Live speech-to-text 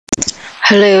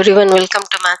Hello everyone, welcome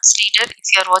to Maths Reader. If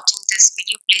you are watching this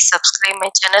video, please subscribe my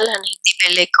channel and hit the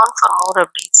bell icon for more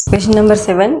updates. Question number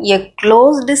 7. A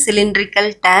closed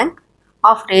cylindrical tank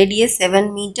of radius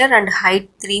 7 meter and height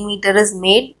 3 meter is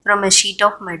made from a sheet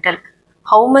of metal.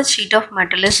 How much sheet of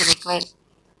metal is required?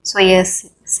 So yes,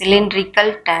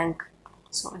 cylindrical tank.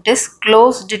 So it is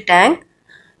closed tank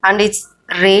and its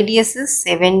radius is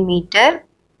 7 meter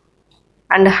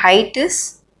and height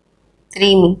is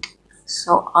 3 meter.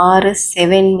 So R is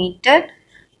 7 meter,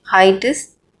 height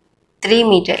is 3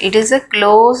 meter. It is a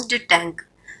closed tank.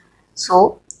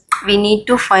 So we need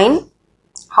to find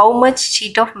how much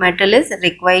sheet of metal is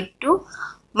required to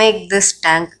make this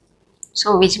tank.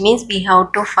 So which means we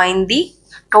have to find the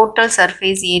total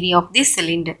surface area of the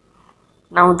cylinder.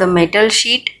 Now the metal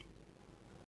sheet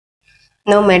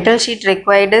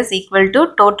required is equal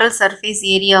to total surface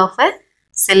area of a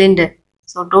cylinder.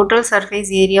 So total surface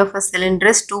area of a cylinder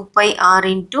is 2 pi r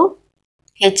into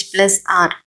h plus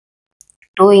r.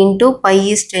 2 into pi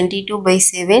is 22 by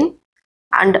 7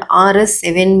 and r is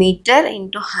 7 meter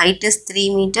into height is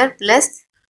 3 meter plus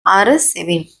r is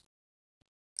 7.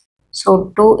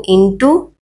 So 2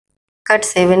 into cut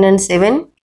 7 and 7,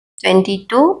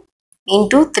 22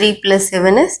 into 3 plus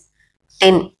 7 is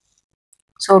 10.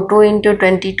 So 2 into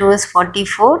 22 is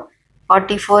 44,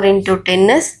 44 into 10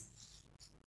 is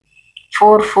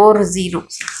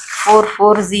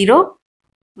 440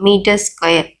 meter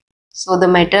square. So the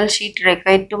metal sheet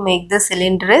required to make the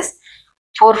cylinder is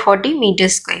 440 meter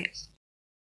square.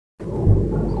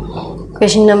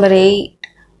 Question number 8.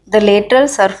 The lateral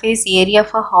surface area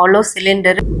of a hollow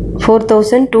cylinder is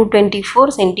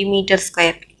 4224 centimeter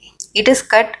square. It is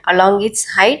cut along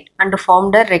its height and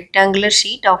formed a rectangular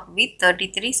sheet of width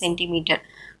 33 centimeter.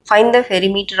 Find the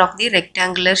perimeter of the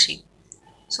rectangular sheet.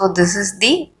 So this is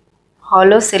the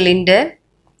hollow cylinder.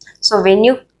 So when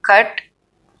you cut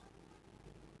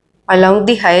along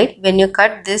the height, when you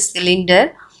cut this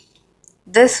cylinder,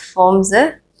 this forms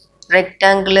a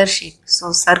rectangular sheet.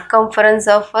 So circumference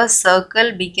of a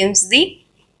circle becomes the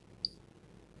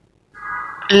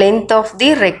length of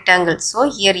the rectangle. So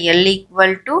here L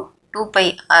equal to 2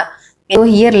 pi r. So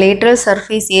here lateral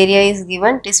surface area is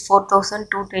given, it is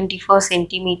 4224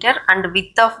 centimeter and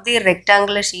width of the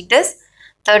rectangular sheet is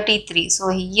 33. So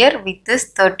here width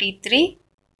is 33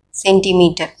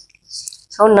 centimeter.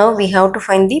 So now we have to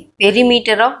find the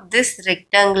perimeter of this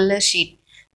rectangular sheet.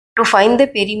 To find the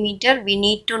perimeter, we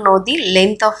need to know the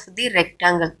length of the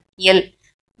rectangle L.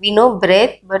 We know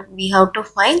breadth, but we have to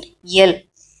find L.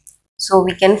 So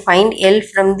we can find L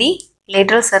from the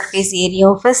lateral surface area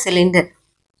of a cylinder.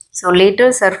 So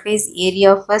lateral surface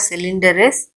area of a cylinder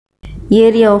is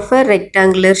area of a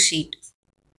rectangular sheet.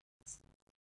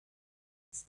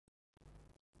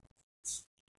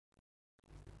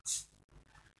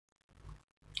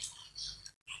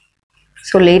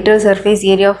 So lateral surface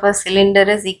area of a cylinder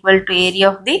is equal to area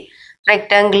of the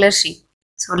rectangular sheet.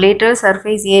 So lateral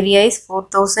surface area is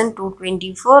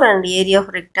 4224 and area of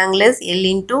rectangle is L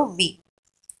into V.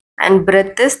 And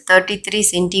breadth is 33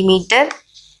 centimeter.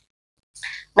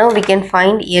 Now we can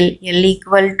find L. L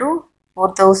equal to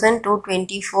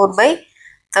 4224 by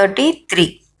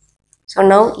 33. So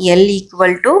now L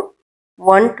equal to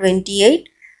 128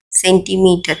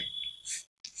 centimeter.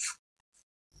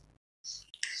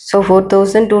 So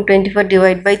 4224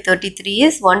 divided by 33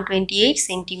 is 128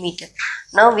 centimeter.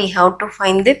 Now we have to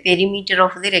find the perimeter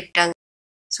of the rectangle.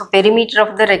 So perimeter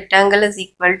of the rectangle is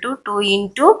equal to 2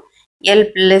 into L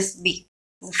plus B.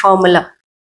 The formula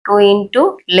 2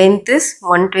 into length is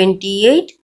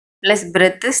 128 plus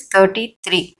breadth is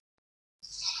 33.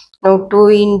 Now 2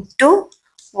 into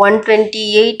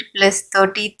 128 plus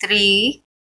 33,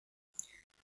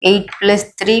 8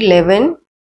 plus 3, 11,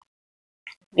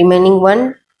 remaining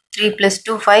 1, 3 plus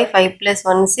 2, 5, 5 plus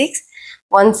 1, 6,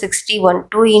 161.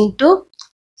 2 into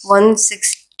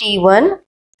 161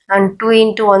 and 2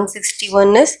 into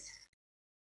 161 is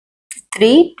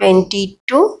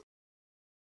 322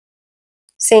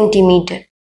 centimeter.